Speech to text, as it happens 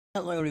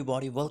Hello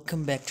everybody,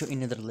 welcome back to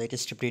another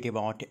latest update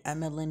about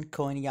MLN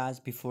coin guys.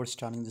 Before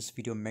starting this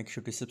video, make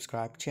sure to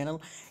subscribe channel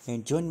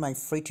and join my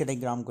free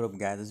telegram group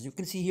guys. As you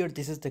can see here,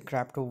 this is the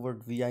crypto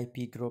world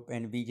VIP group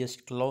and we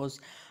just close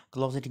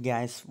it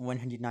guys.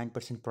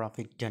 109%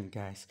 profit done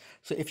guys.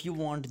 So if you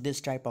want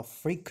this type of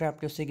free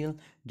crypto signal,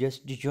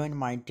 just join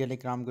my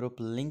telegram group.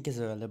 Link is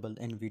available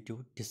in video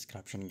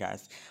description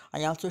guys.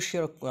 I also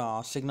share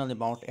a signal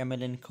about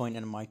MLN coin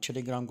in my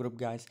telegram group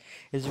guys.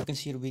 As you can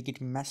see here, we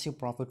get massive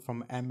profit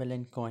from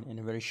MLN coin in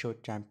a very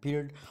short time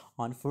period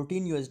on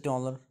 14 US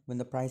dollar. When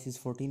the price is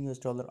 14 US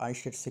dollar, I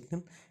share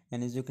signal,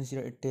 and as you can see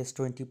here, it is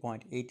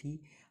 20.80,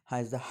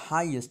 has the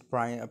highest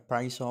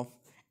price of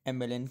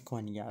MLN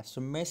coin. Yeah,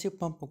 so massive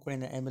pump occurred in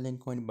the MLN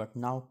coin, but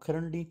now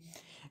currently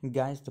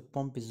guys, the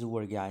pump is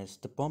over guys,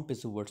 the pump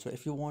is over. So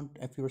if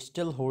you're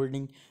still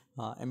holding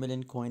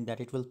MLN coin, that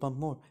it will pump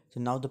more. So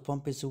now the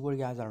pump is over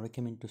guys. I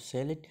recommend to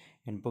sell it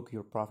and book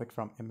your profit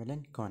from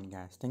MLN coin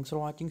guys. Thanks for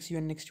watching. See you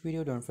in next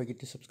video. Don't forget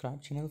to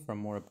subscribe channel for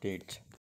more updates.